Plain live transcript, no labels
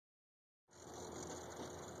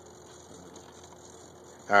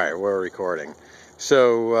Alright, we're recording.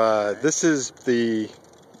 So this is the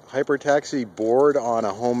Hypertaxi board on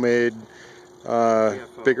a homemade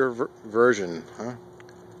bigger version, huh?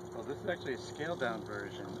 Well, this is actually a scaled down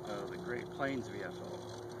version of the Great Plains VFO.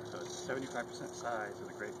 So it's 75% size of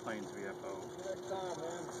the Great Plains VFO.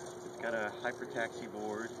 It's got a Hypertaxi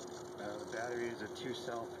board. The battery is a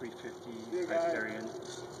 2-cell 350 Ricerian.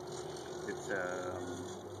 It's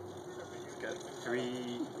got 3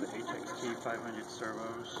 HXT 500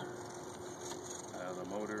 servos. The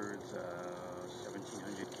motor is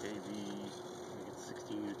 1700 kV. It's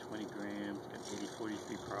 16 to 20 grams. It's got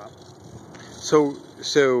 80-43 prop. So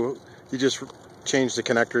you just changed the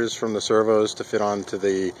connectors from the servos to fit onto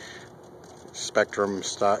the Spectrum,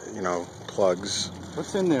 plugs.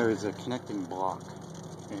 What's in there is a connecting block,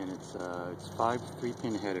 and it's 5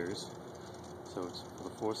 3-pin headers. So it's for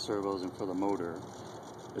the 4 servos and for the motor.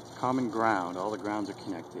 It's common ground. All the grounds are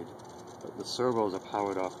connected, but the servos are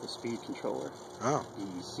powered off the speed controller. Oh.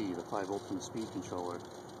 EEC, the 5-volt from the speed controller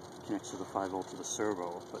connects to the 5-volt to the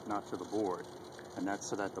servo, but not to the board. And that's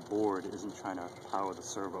so that the board isn't trying to power the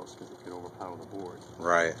servos, because it could overpower the board.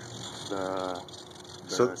 Right.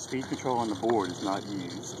 The speed control on the board is not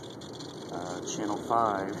used. Channel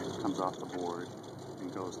 5 comes off the board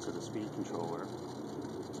and goes to the speed controller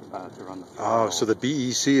to run the throttle. Oh, so the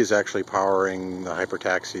BEC is actually powering the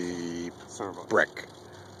Hypertaxi servo. brick.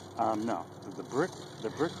 No, the brick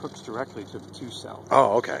hooks directly to the 2-cell.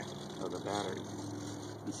 Oh, okay. Of the battery.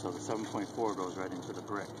 And so the 7.4 goes right into the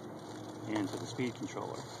brick, and to the speed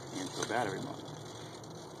controller, and to the battery mode.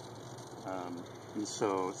 And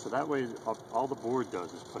so that way, all the board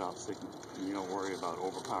does is put out signal, and you don't worry about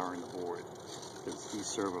overpowering the board, because these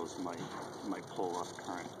servos might pull off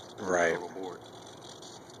current right. on the board.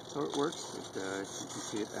 So it works. You can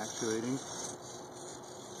see it actuating.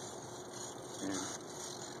 And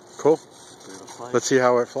cool. it'll Let's see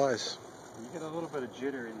how it flies. You get a little bit of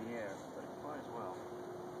jitter in the air, but it flies well.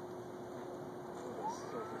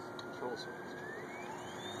 A little bit of control surface.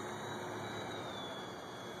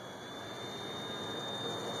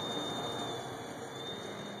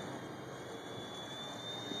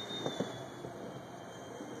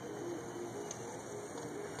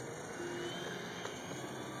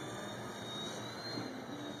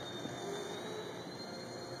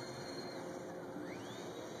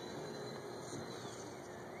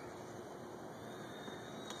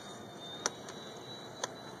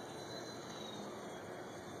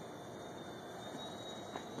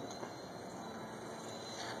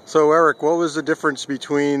 So Eric, what was the difference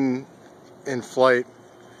between in flight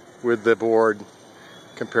with the board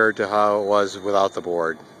compared to how it was without the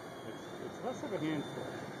board? It's less of a handful.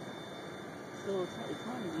 Still, it's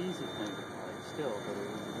not an easy thing to fly still, but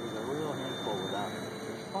it was a real handful without it.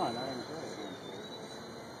 It's fun. I enjoy a handful.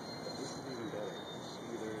 But this is even better. It's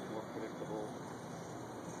smoother, more predictable.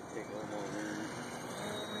 Take a little more room.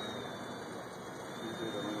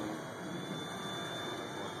 Easier to learn.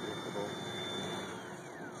 More predictable.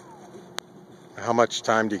 How much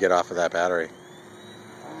time do you get off of that battery?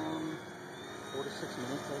 4 to 6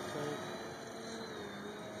 minutes, I'd say.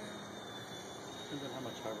 Depends on how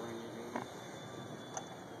much hovering you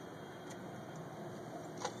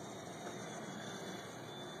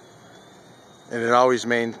do. And it always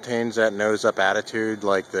maintains that nose-up attitude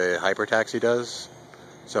like the Hypertaxi does?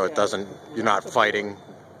 So it doesn't, you're not fighting?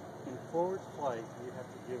 In forward flight, you have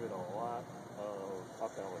to give it a lot of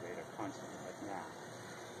up elevator constantly, like now.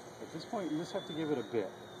 At this point, you just have to give it a bit.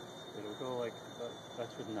 It'll go like,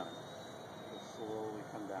 that's with none. It'll slowly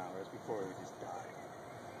come down, whereas before it would just die.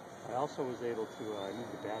 I also was able to move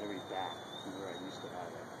the battery back from where I used to have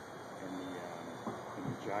it. And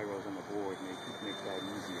the gyros on the board make that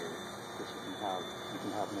easier, because you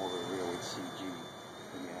can have more of a real CG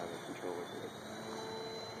when you have a controller board.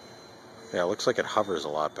 Yeah, it looks like it hovers a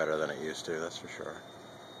lot better than it used to, that's for sure.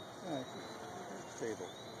 Yeah, it's stable.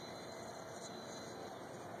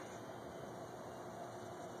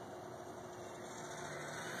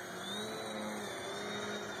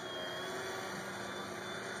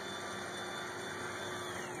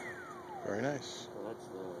 Very nice. So that's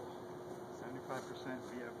the 75%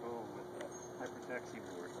 VFO with the Hypertaxi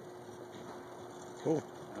board. Cool.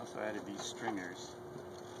 I also added these stringers,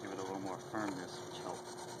 give it a little more firmness, which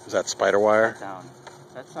helps. Is that spider wire? Down.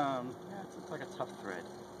 That's it's like a tough thread.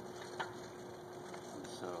 And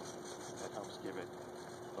so that helps give it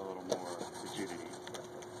a little more rigidity.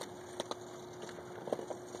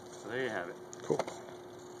 So there you have it. Cool.